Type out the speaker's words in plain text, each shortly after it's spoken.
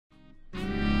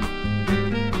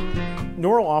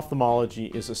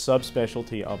Neuro-ophthalmology is a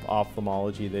subspecialty of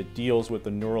ophthalmology that deals with the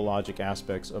neurologic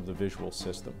aspects of the visual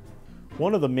system.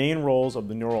 One of the main roles of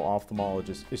the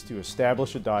neuro-ophthalmologist is to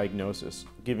establish a diagnosis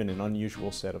given an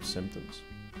unusual set of symptoms.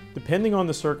 Depending on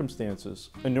the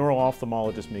circumstances, a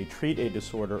neuro-ophthalmologist may treat a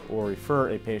disorder or refer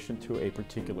a patient to a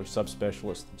particular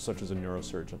subspecialist, such as a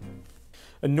neurosurgeon.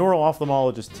 A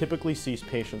neuro-ophthalmologist typically sees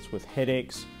patients with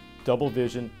headaches, double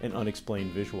vision, and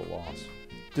unexplained visual loss.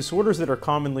 Disorders that are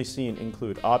commonly seen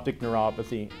include optic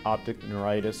neuropathy, optic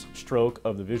neuritis, stroke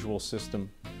of the visual system,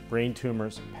 brain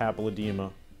tumors,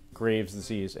 papilledema, Graves'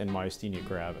 disease, and myasthenia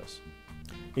gravis.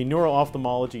 A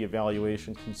neuro-ophthalmology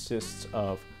evaluation consists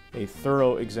of a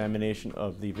thorough examination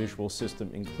of the visual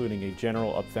system, including a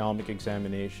general ophthalmic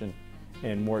examination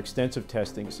and more extensive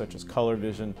testing such as color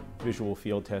vision, visual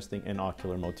field testing, and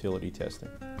ocular motility testing.